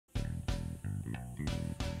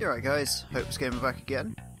Alright guys, Hope's Gamer back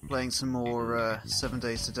again, playing some more 7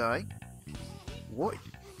 Days to Die. What?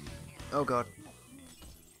 Oh god.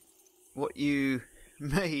 What you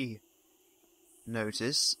may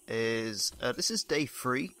notice is, this is day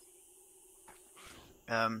 3.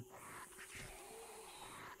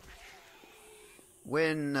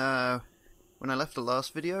 When I left the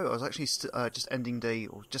last video, I was actually just ending day,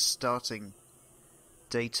 or just starting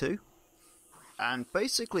day 2. And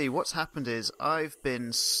basically what's happened is I've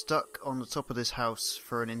been stuck on the top of this house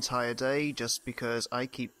for an entire day just because I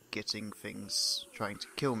keep getting things trying to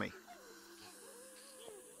kill me.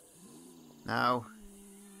 Now,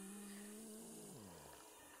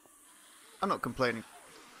 I'm not complaining.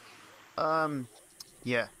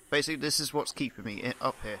 Yeah, basically this is what's keeping me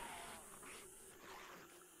up here.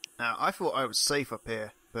 Now, I thought I was safe up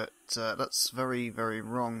here, but that's very, very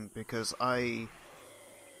wrong because I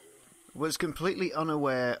was completely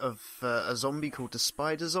unaware of a zombie called the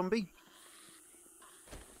Spider Zombie.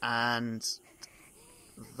 And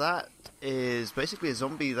that is basically a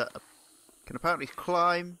zombie that can apparently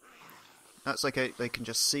climb. That's okay, they can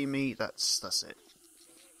just see me, that's it.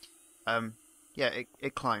 Yeah,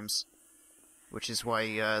 it climbs. Which is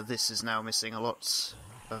why this is now missing a lot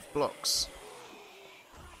of blocks.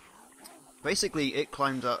 Basically, it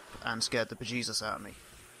climbed up and scared the bejesus out of me.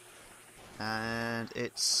 And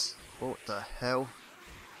it's... what the hell?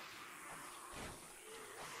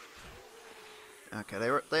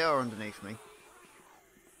 Okay, they are underneath me.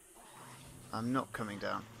 I'm not coming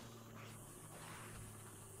down.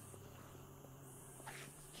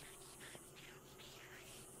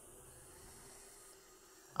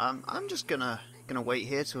 I'm just gonna wait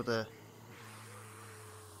here till the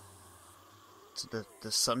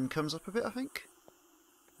sun comes up a bit, I think,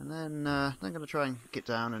 and then I'm gonna try and get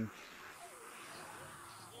down and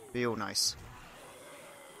be all nice.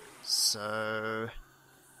 So,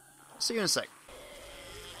 see you in a sec.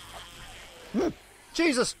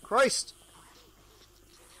 Jesus Christ!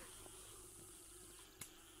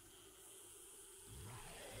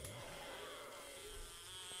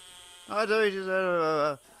 I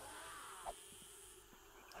don't.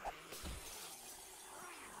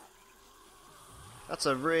 That's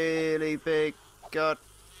a really big god.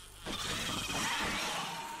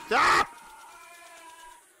 Ah!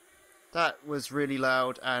 That was really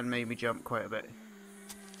loud and made me jump quite a bit.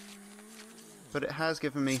 But it has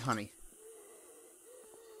given me honey.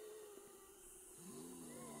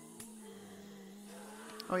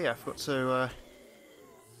 Oh yeah, I forgot to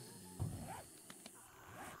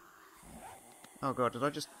oh god, did I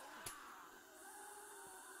just...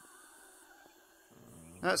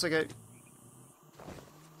 That's okay.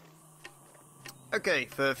 Okay,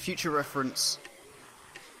 for future reference...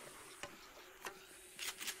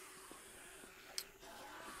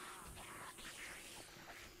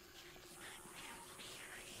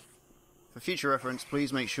 For future reference,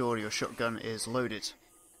 please make sure your shotgun is loaded.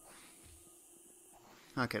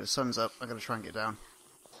 Okay, the sun's up, I'm gonna try and get down.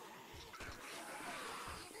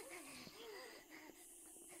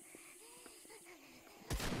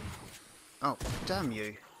 Oh, damn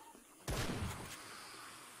you.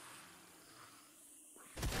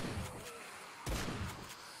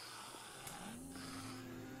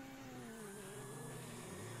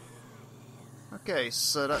 Okay,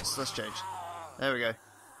 so that's changed. There we go.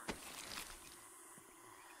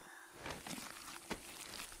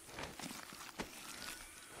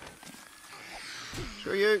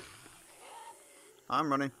 Screw you!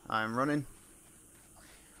 I'm running. Right,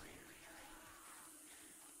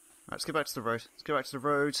 let's get back to the road.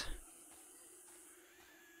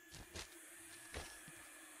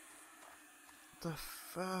 The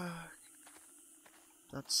fuck?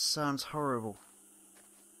 That sounds horrible.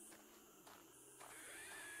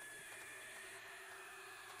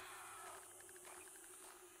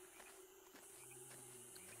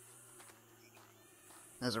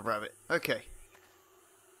 There's a rabbit. Okay.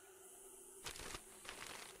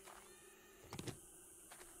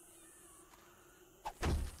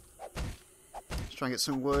 Let's try and get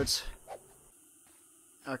some wood.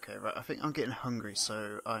 Okay, right, I think I'm getting hungry,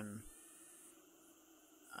 so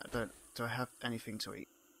do I have anything to eat?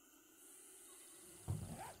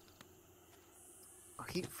 I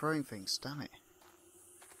keep throwing things, damn it.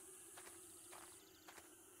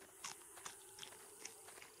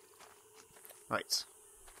 Right.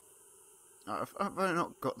 I've only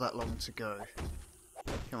not got that long to go.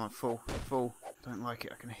 Come on, full. Don't like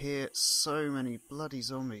it. I can hear so many bloody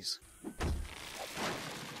zombies.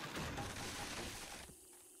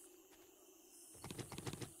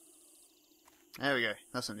 There we go.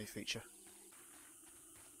 That's a new feature.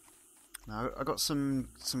 Now I got some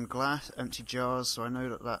glass, empty jars, so I know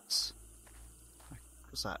that that's...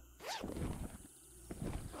 What's that?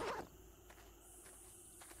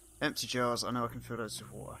 Empty jars, I know I can fill those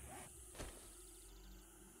with water.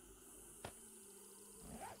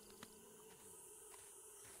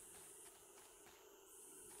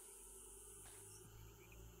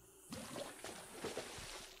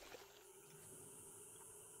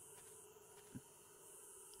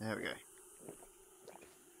 There we go.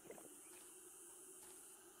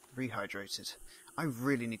 Rehydrated. I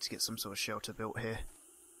really need to get some sort of shelter built here.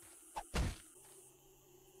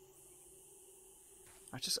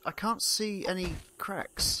 I can't see any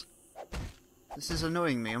cracks. This is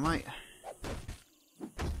annoying me. I might...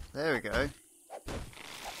 There we go.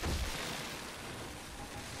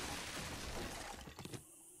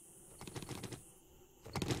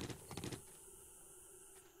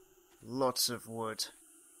 Lots of wood.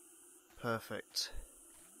 Perfect.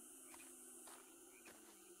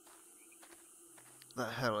 The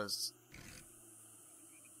hell is...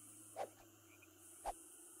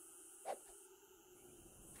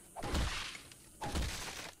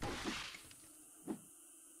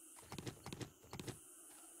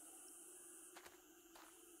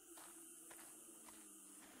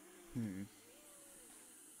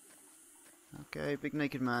 Okay, big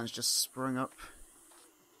naked man's just sprung up.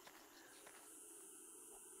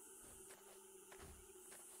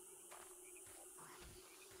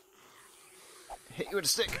 Hit you with a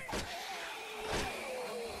stick.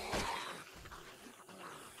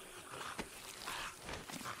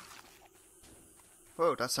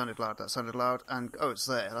 Whoa, that sounded loud, and oh, it's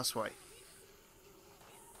there, that's why.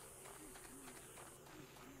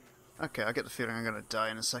 Okay, I get the feeling I'm gonna die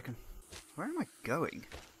in a second. Where am I going?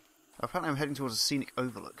 Apparently I'm heading towards a scenic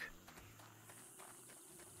overlook.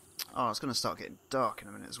 Oh, it's gonna start getting dark in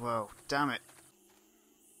a minute as well. Damn it.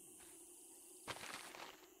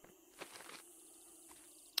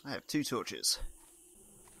 I have 2 torches.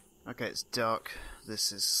 Okay, it's dark.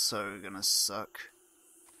 This is so gonna suck.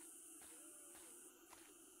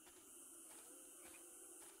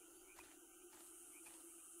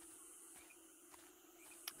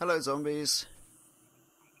 Hello, zombies.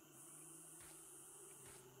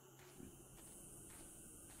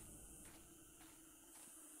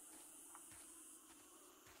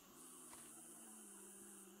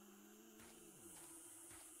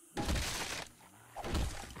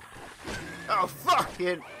 Oh, fuck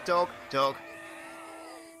you, dog.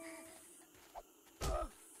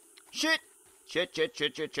 Shit.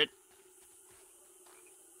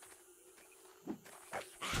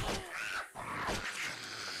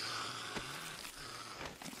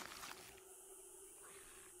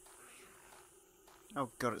 Oh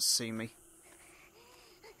god, it's seen me.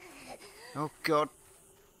 Oh god.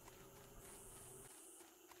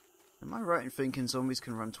 Am I right in thinking zombies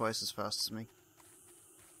can run twice as fast as me?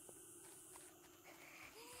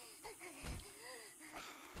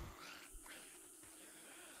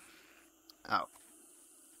 Ow.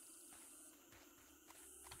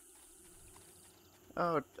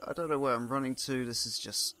 Oh, I don't know where I'm running to, this is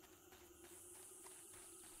just...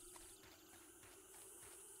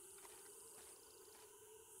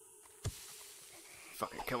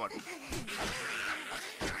 Fuck it, come on.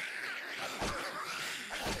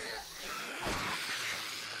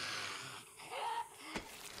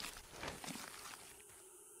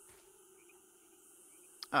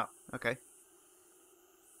 Oh, okay.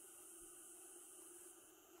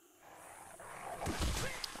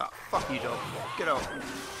 Oh, fuck you, dog. Get off.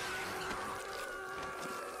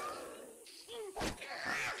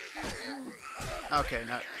 Okay,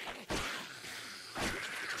 no.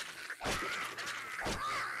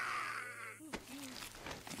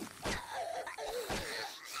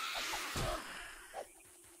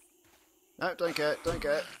 No, don't get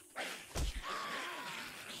it.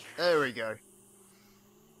 There we go.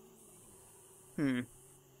 You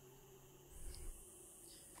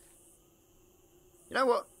know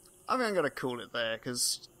what? I think I'm going to call it there,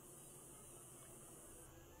 because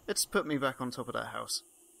it's put me back on top of that house.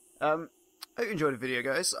 I hope you enjoyed the video,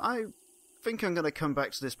 guys. I think I'm going to come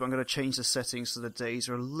back to this, but I'm going to change the settings so the days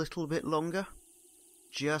are a little bit longer,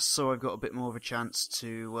 just so I've got a bit more of a chance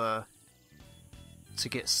to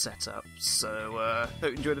get set up. So,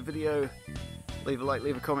 hope you enjoyed the video. Leave a like,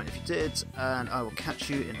 leave a comment if you did, and I will catch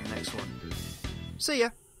you in the next one. See ya!